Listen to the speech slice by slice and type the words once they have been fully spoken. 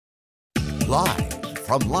Live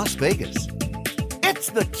from Las Vegas, it's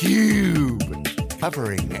theCUBE,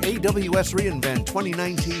 covering AWS reInvent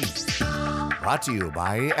 2019. Brought to you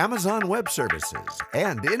by Amazon Web Services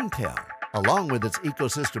and Intel, along with its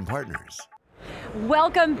ecosystem partners.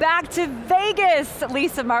 Welcome back to Vegas.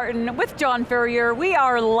 Lisa Martin with John Furrier. We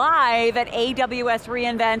are live at AWS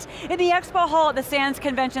reInvent in the Expo Hall at the Sands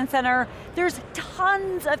Convention Center. There's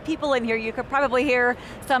tons of people in here. You could probably hear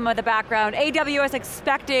some of the background. AWS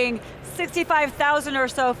expecting 65,000 or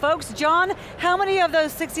so folks. John, how many of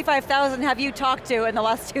those 65,000 have you talked to in the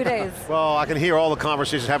last 2 days? Well, I can hear all the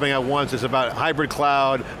conversations happening at once. It's about hybrid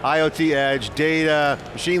cloud, IoT edge, data,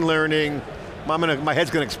 machine learning. My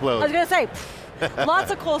head's going to explode. I was going to say,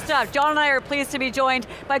 lots of cool stuff. John and I are pleased to be joined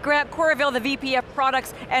by Grant Courville, the VP of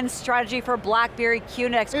Products and Strategy for BlackBerry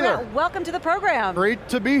QNX. Hey Grant, welcome to the program. Great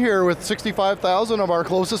to be here with 65,000 of our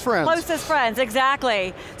closest friends. Closest friends,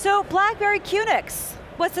 exactly. So BlackBerry QNX,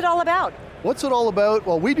 what's it all about? What's it all about?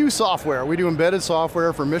 Well, we do software. We do embedded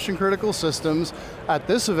software for mission critical systems. At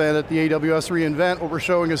this event, at the AWS reInvent, what we're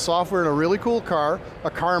showing is software in a really cool car, a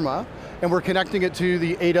Karma, and we're connecting it to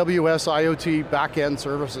the AWS IoT backend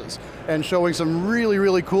services and showing some really,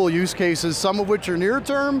 really cool use cases, some of which are near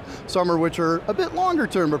term, some of which are a bit longer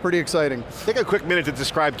term, but pretty exciting. Take a quick minute to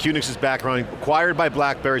describe QNX's background, acquired by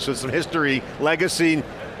BlackBerry, so some history, legacy,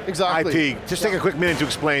 exactly. IP. Just take a quick minute to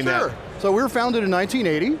explain that. So we were founded in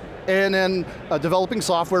 1980, and then developing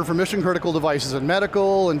software for mission critical devices in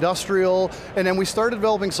medical, industrial, and then we started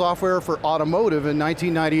developing software for automotive in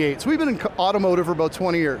 1998. So we've been in automotive for about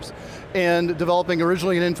 20 years, and developing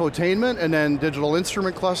originally in infotainment, and then digital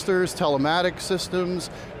instrument clusters, telematic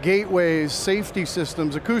systems, gateways, safety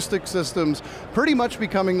systems, acoustic systems, pretty much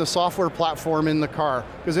becoming the software platform in the car.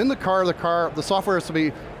 Because in the car, the software has to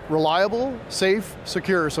be reliable, safe,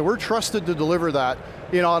 secure, so we're trusted to deliver that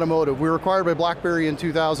in automotive. We were acquired by BlackBerry in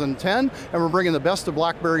 2010, and we're bringing the best of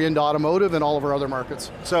BlackBerry into automotive and all of our other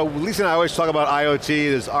markets. So Lisa and I always talk about IoT,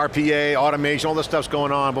 there's RPA, automation, all this stuff's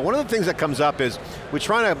going on, but one of the things that comes up is we're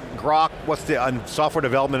trying to grok what's the software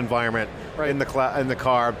development environment in the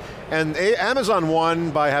car, and Amazon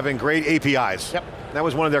won by having great APIs. Yep. That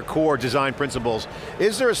was one of their core design principles.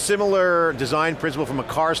 Is there a similar design principle from a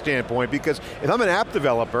car standpoint? Because if I'm an app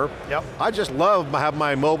developer, I just love to have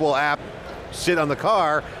my mobile app sit on the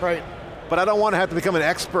car, but I don't want to have to become an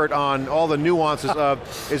expert on all the nuances of,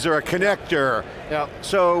 is there a connector?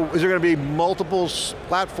 So is there going to be multiple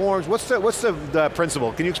platforms? What's the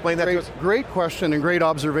principle? Can you explain that to us? Great question and great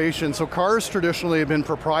observation. So cars traditionally have been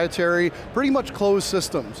proprietary, pretty much closed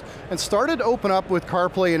systems, and started to open up with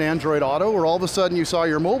CarPlay and Android Auto, where all of a sudden you saw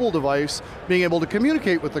your mobile device being able to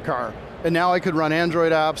communicate with the car. And now I could run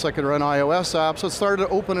Android apps, I could run iOS apps, so it started to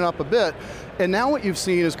open it up a bit. And now what you've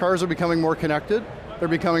seen is cars are becoming more connected, they're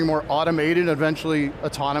becoming more automated, eventually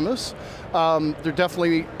autonomous. They're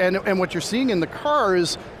definitely, and what you're seeing in the car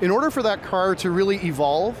is, in order for that car to really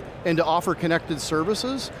evolve and to offer connected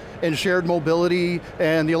services and shared mobility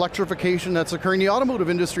and the electrification that's occurring, the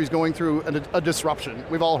automotive industry is going through a disruption.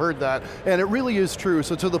 We've all heard that, and it really is true.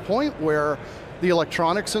 So to the point where the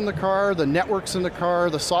electronics in the car, the networks in the car,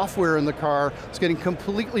 the software in the car is getting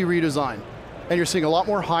completely redesigned. And you're seeing a lot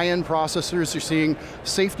more high-end processors, you're seeing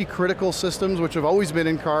safety critical systems, which have always been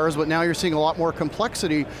in cars, but now you're seeing a lot more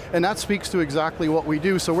complexity, and that speaks to exactly what we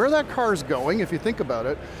do. So where that car's going, if you think about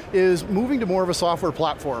it, is moving to more of a software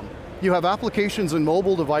platform. You have applications in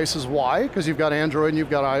mobile devices, why? Because you've got Android and you've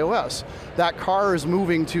got iOS. That car is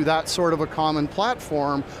moving to that sort of a common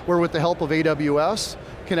platform, where with the help of AWS,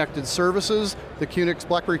 connected services, the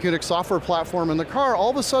BlackBerry QNX software platform in the car, all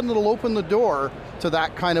of a sudden it'll open the door to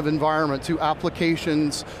that kind of environment, to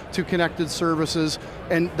applications, to connected services,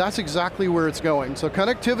 and that's exactly where it's going. So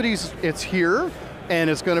connectivity, it's here, and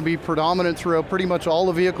it's going to be predominant throughout pretty much all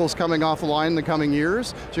the vehicles coming off the line in the coming years.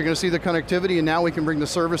 So you're going to see the connectivity, and now we can bring the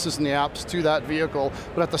services and the apps to that vehicle.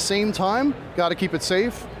 But at the same time, got to keep it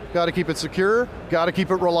safe, got to keep it secure, got to keep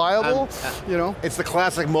it reliable, you know. It's the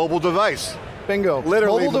classic mobile device. Bingo.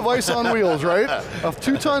 Literally. Mobile device on wheels, right? A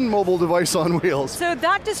 2-ton mobile device on wheels. So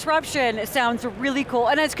that disruption sounds really cool,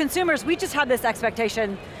 and as consumers, we just have this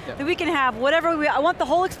expectation that we can have whatever I want the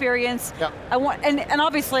whole experience. I want, and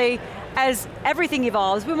obviously, as everything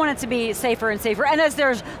evolves, we want it to be safer and safer, and as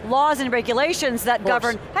there's laws and regulations that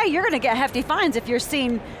govern, hey, you're going to get hefty fines if you're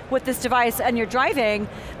seen with this device and you're driving,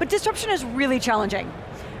 but disruption is really challenging.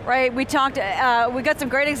 Right, we talked, we got some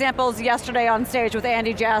great examples yesterday on stage with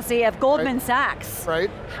Andy Jassy of Goldman Sachs.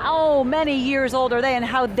 How many years old are they, and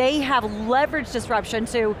how they have leveraged disruption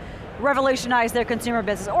to revolutionize their consumer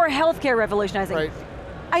business, or healthcare revolutionizing.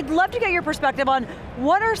 I'd love to get your perspective on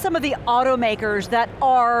what are some of the automakers that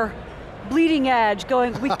are bleeding edge,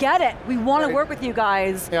 going, we get it, we want to work with you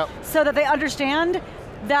guys, so that they understand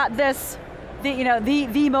that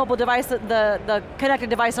the mobile device, the connected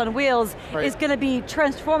device on wheels is going to be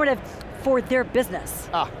transformative for their business.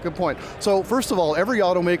 Good point. So first of all, every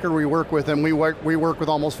automaker we work with, and we work with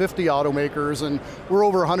almost 50 automakers, and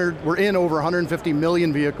we're in over 150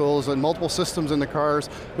 million vehicles and multiple systems in the cars.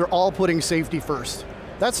 They're all putting safety first.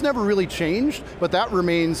 That's never really changed, but that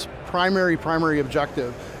remains primary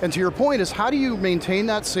objective. And to your point is, how do you maintain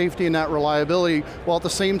that safety and that reliability while at the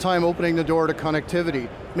same time opening the door to connectivity,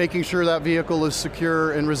 making sure that vehicle is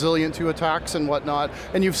secure and resilient to attacks and whatnot.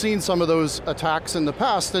 And you've seen some of those attacks in the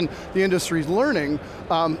past, and the industry's learning,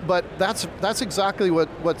 but that's exactly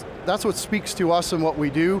that's what speaks to us and what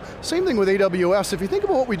we do. Same thing with AWS. If you think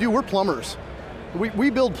about what we do, we're plumbers. We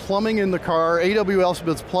build plumbing in the car, AWS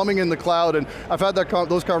builds plumbing in the cloud, and I've had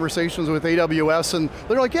those conversations with AWS, and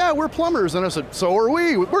they're like, yeah, we're plumbers, and I said, so are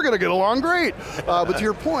we, we're going to get along great. But to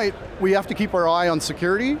your point, we have to keep our eye on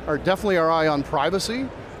security, definitely our eye on privacy,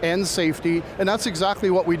 and safety, and that's exactly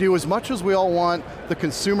what we do. As much as we all want the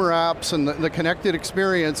consumer apps and the connected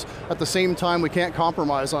experience, at the same time we can't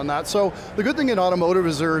compromise on that. So the good thing in automotive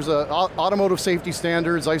is there's automotive safety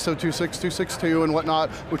standards, ISO 26262 and whatnot,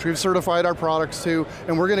 which we've certified our products to,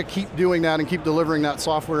 and we're going to keep doing that and keep delivering that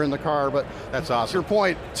software in the car. But that's awesome. To your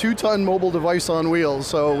point, 2-ton mobile device on wheels,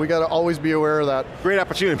 so we got to always be aware of that. Great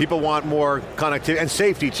opportunity. People want more connectivity and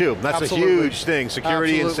safety too. That's Absolutely. A huge thing,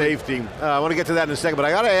 security and safety. I want to get to that in a second, but I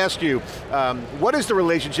got to ask you, what is the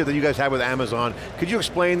relationship that you guys have with Amazon? Could you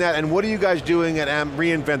explain that, and what are you guys doing at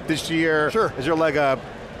reInvent this year? Sure. Is there like a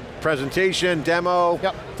presentation, demo?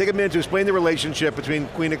 Yep. Take a minute to explain the relationship between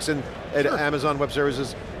QNX and Sure. Amazon Web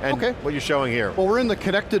Services and what you're showing here. Well, we're in the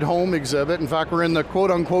connected home exhibit. In fact, we're in the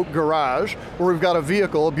quote-unquote garage, where we've got a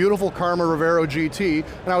vehicle, a beautiful Karma Revero GT,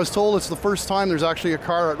 and I was told it's the first time there's actually a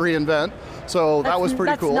car at reInvent, so that was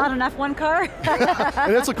pretty cool. That's not an F1 car?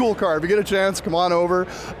 And it's a cool car. If you get a chance, come on over.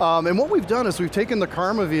 And what we've done is we've taken the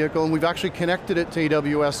Karma vehicle and we've actually connected it to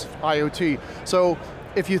AWS IoT. So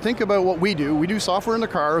if you think about what we do software in the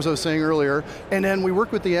car, as I was saying earlier, and then we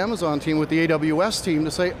work with the Amazon team, with the AWS team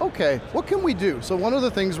to say, okay, what can we do? So one of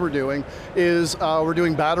the things we're doing is we're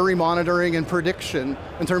doing battery monitoring and prediction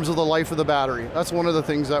in terms of the life of the battery. That's one of the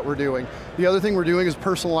things that we're doing. The other thing we're doing is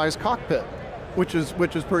personalized cockpit, which is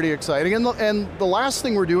pretty exciting. And the last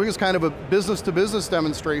thing we're doing is kind of a business-to-business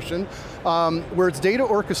demonstration where it's data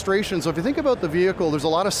orchestration. So if you think about the vehicle, there's a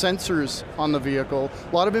lot of sensors on the vehicle,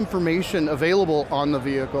 a lot of information available on the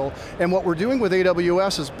vehicle, and what we're doing with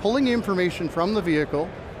AWS is pulling the information from the vehicle,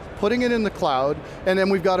 putting it in the cloud, and then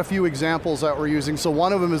we've got a few examples that we're using. So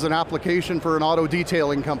one of them is an application for an auto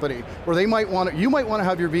detailing company, where you might want to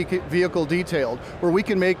have your vehicle detailed, where we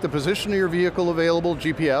can make the position of your vehicle available,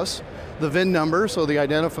 GPS, the VIN number, so the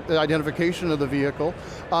identification of the vehicle,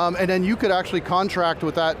 and then you could actually contract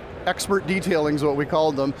with that expert detailing is what we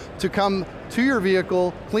called them, to come to your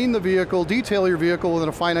vehicle, clean the vehicle, detail your vehicle within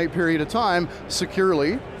a finite period of time,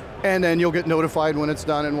 securely, and then you'll get notified when it's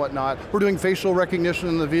done and whatnot. We're doing facial recognition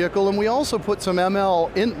in the vehicle, and we also put some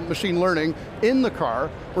ML, in machine learning, in the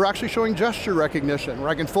car. We're actually showing gesture recognition, where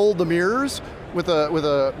I can fold the mirrors with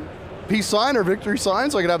a peace sign or victory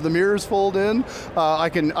sign, so I can have the mirrors fold in. I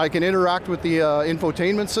can interact with the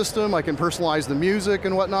infotainment system. I can personalize the music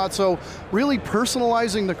and whatnot. So really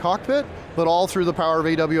personalizing the cockpit, but all through the power of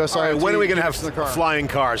AWS IoT. When are we going to have flying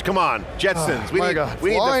cars? Come on, Jetsons. We need the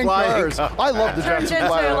flying cars. I love the Jetsons,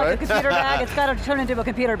 by the way. Like a computer bag. It's got to turn into a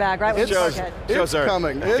computer bag, right? It's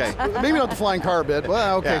coming. Okay. Maybe not the flying car bit.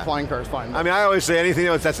 Well, okay, flying car's fine. I mean, I always say anything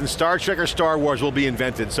that's in Star Trek or Star Wars will be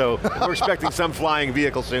invented. So we're expecting some flying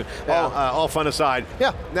vehicle soon. All fun aside.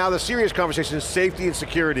 Yeah. Now the serious conversation is safety and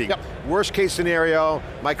security. Yep. Worst case scenario,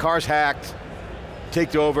 my car's hacked,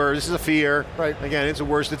 take over, this is a fear. Right. Again, it's a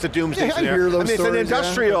doomsday scenario. I hear those it's stories, an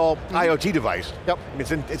industrial IoT device. Yep. I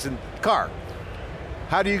mean, it's in car.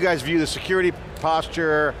 How do you guys view the security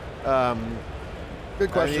posture?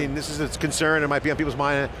 Good question. I mean, this is a concern, it might be on people's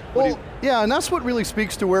mind. Well, yeah, and that's what really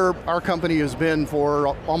speaks to where our company has been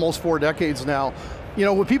for almost 4 decades now. You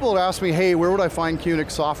know, when people would ask me, hey, where would I find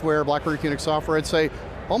QNX software, BlackBerry QNX software, I'd say,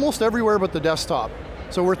 almost everywhere but the desktop.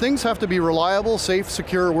 So where things have to be reliable, safe,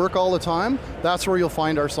 secure, work all the time, that's where you'll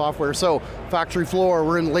find our software. So factory floor,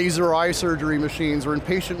 we're in laser eye surgery machines, we're in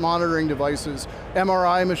patient monitoring devices,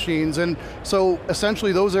 MRI machines, and so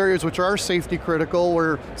essentially those areas which are safety critical,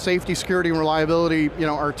 where safety, security, and reliability,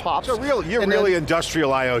 are tops. So you're really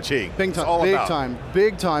industrial IoT. Big time,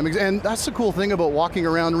 big time. And that's the cool thing about walking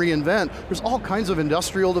around reInvent. There's all kinds of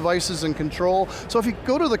industrial devices and control. So if you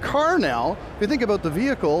go to the car now, if you think about the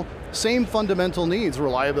vehicle, same fundamental needs: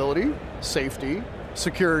 reliability, safety,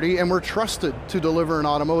 security, and we're trusted to deliver in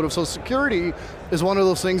automotive. So security is one of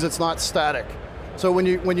those things that's not static. So when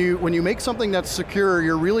you make something that's secure,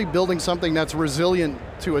 you're really building something that's resilient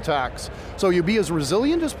to attacks. So you be as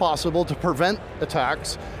resilient as possible to prevent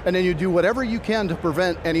attacks, and then you do whatever you can to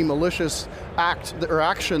prevent any malicious act or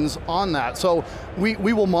actions on that. So we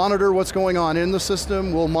will monitor what's going on in the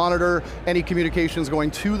system, we'll monitor any communications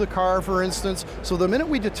going to the car, for instance. So the minute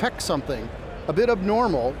we detect something a bit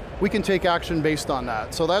abnormal, we can take action based on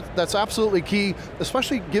that. So that's absolutely key,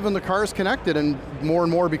 especially given the car is connected and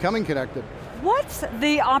more becoming connected. What's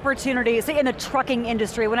the opportunity, say in the trucking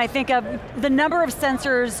industry, when I think of the number of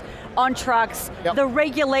sensors on trucks, the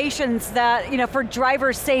regulations that, for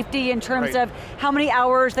driver safety in terms of how many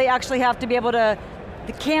hours they actually have to be able to,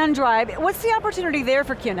 can drive. What's the opportunity there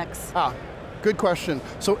for QNX? Good question.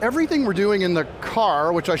 So everything we're doing in the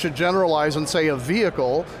car, which I should generalize and say a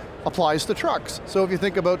vehicle, applies to trucks. So if you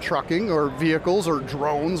think about trucking or vehicles or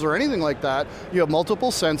drones or anything like that, you have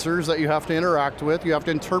multiple sensors that you have to interact with, you have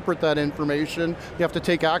to interpret that information, you have to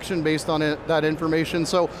take action based on that information.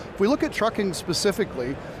 So if we look at trucking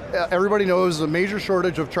specifically, everybody knows the major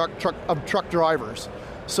shortage of truck drivers.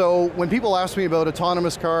 So when people ask me about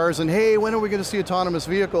autonomous cars and hey, when are we going to see autonomous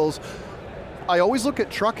vehicles? I always look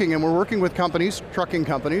at trucking, and we're working with companies, trucking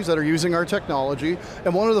companies that are using our technology,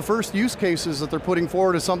 and one of the first use cases that they're putting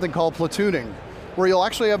forward is something called platooning, where you'll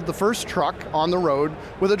actually have the first truck on the road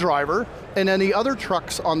with a driver, and then the other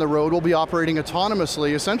trucks on the road will be operating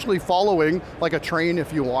autonomously, essentially following, like a train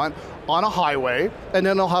if you want, on a highway, and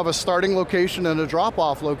then they'll have a starting location and a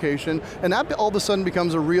drop-off location, and that all of a sudden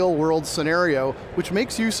becomes a real-world scenario, which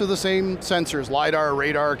makes use of the same sensors, LiDAR,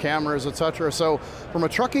 radar, cameras, et cetera. So from a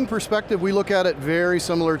trucking perspective, we look at it very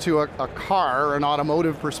similar to a car, an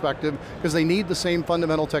automotive perspective, because they need the same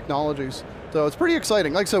fundamental technologies. So it's pretty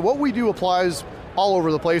exciting. Like I said, what we do applies all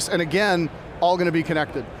over the place, and again, all going to be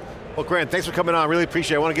connected. Well, Grant, thanks for coming on, really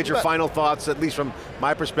appreciate it. I want to get your final thoughts, at least from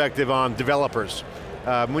my perspective, on developers.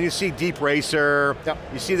 When you see Deep Racer,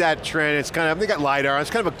 you see that trend, it's kind of, they got LiDAR, it's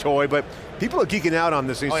kind of a toy, but people are geeking out on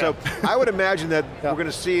this thing. So I would imagine that we're going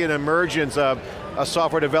to see an emergence of a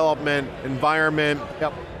software development environment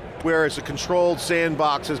where it's a controlled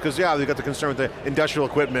sandboxes, because they've got the concern with the industrial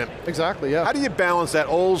equipment. Exactly, yeah. How do you balance that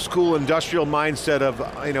old school industrial mindset of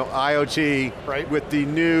IoT with the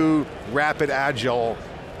new rapid agile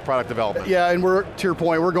product development? Yeah, and we're, to your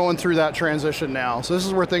point, we're going through that transition now. So this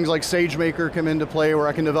is where things like SageMaker come into play, where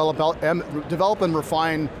I can develop and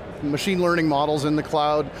refine machine learning models in the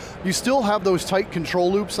cloud. You still have those tight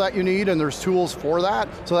control loops that you need, and there's tools for that.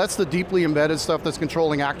 So that's the deeply embedded stuff that's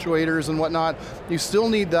controlling actuators and whatnot. You still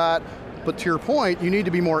need that, but to your point, you need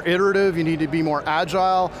to be more iterative, you need to be more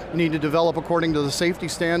agile, you need to develop according to the safety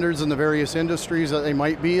standards in the various industries that they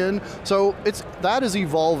might be in. So that is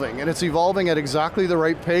evolving, and it's evolving at exactly the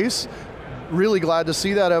right pace. Really glad to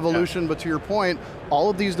see that evolution, but to your point, all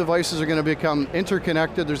of these devices are going to become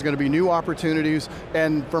interconnected, there's going to be new opportunities,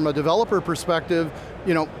 and from a developer perspective,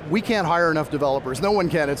 we can't hire enough developers. No one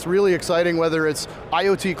can. It's really exciting, whether it's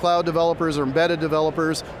IoT cloud developers or embedded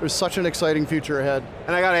developers. There's such an exciting future ahead.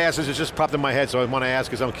 And I got to ask this, it just popped in my head, so I want to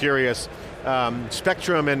ask because I'm curious.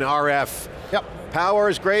 Spectrum and RF. Power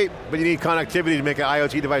is great, but you need connectivity to make an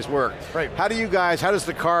IoT device work. How does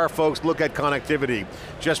the car folks look at connectivity?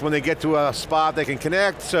 Just when they get to a spot they can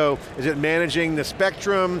connect, so is it managing the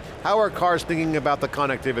spectrum? How are cars thinking about the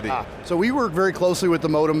connectivity? So we work very closely with the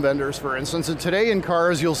modem vendors, for instance, and today in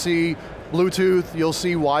cars you'll see Bluetooth, you'll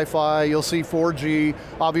see Wi-Fi, you'll see 4G,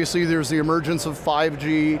 obviously there's the emergence of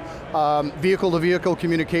 5G, vehicle-to-vehicle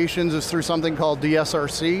communications is through something called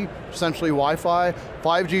DSRC, essentially Wi-Fi.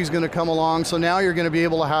 5G is going to come along, so now you're going to be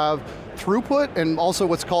able to have throughput and also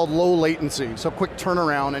what's called low latency, so quick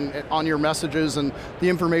turnaround and on your messages and the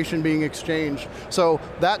information being exchanged. So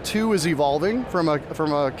that too is evolving from a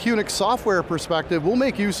QNX software perspective. We'll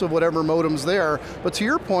make use of whatever modem's there, but to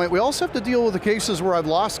your point, we also have to deal with the cases where I've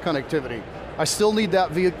lost connectivity. I still need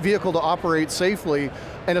that vehicle to operate safely,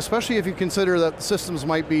 and especially if you consider that the systems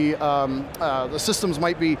might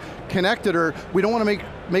be connected, or we don't want to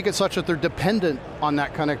make it such that they're dependent on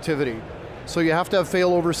that connectivity. So you have to have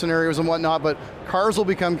failover scenarios and whatnot, but cars will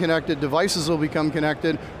become connected, devices will become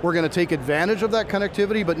connected. We're going to take advantage of that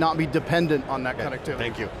connectivity, but not be dependent on that connectivity.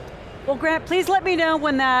 Thank you. Well, Grant, please let me know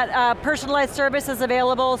when that personalized service is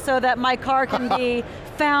available so that my car can be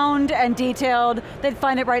found and detailed. They'd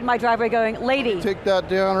find it right in my driveway going, lady. Take that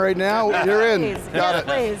down right now, you're in. Got it.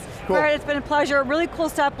 Please. Cool. All right, it's been a pleasure. Really cool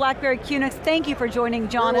stuff, BlackBerry QNX. Thank you for joining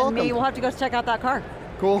John and me. We'll have to go check out that car.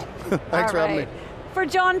 Cool, thanks for having me. For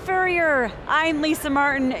John Furrier, I'm Lisa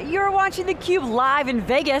Martin. You're watching theCUBE live in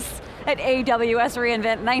Vegas at AWS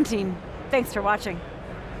reInvent 19. Thanks for watching.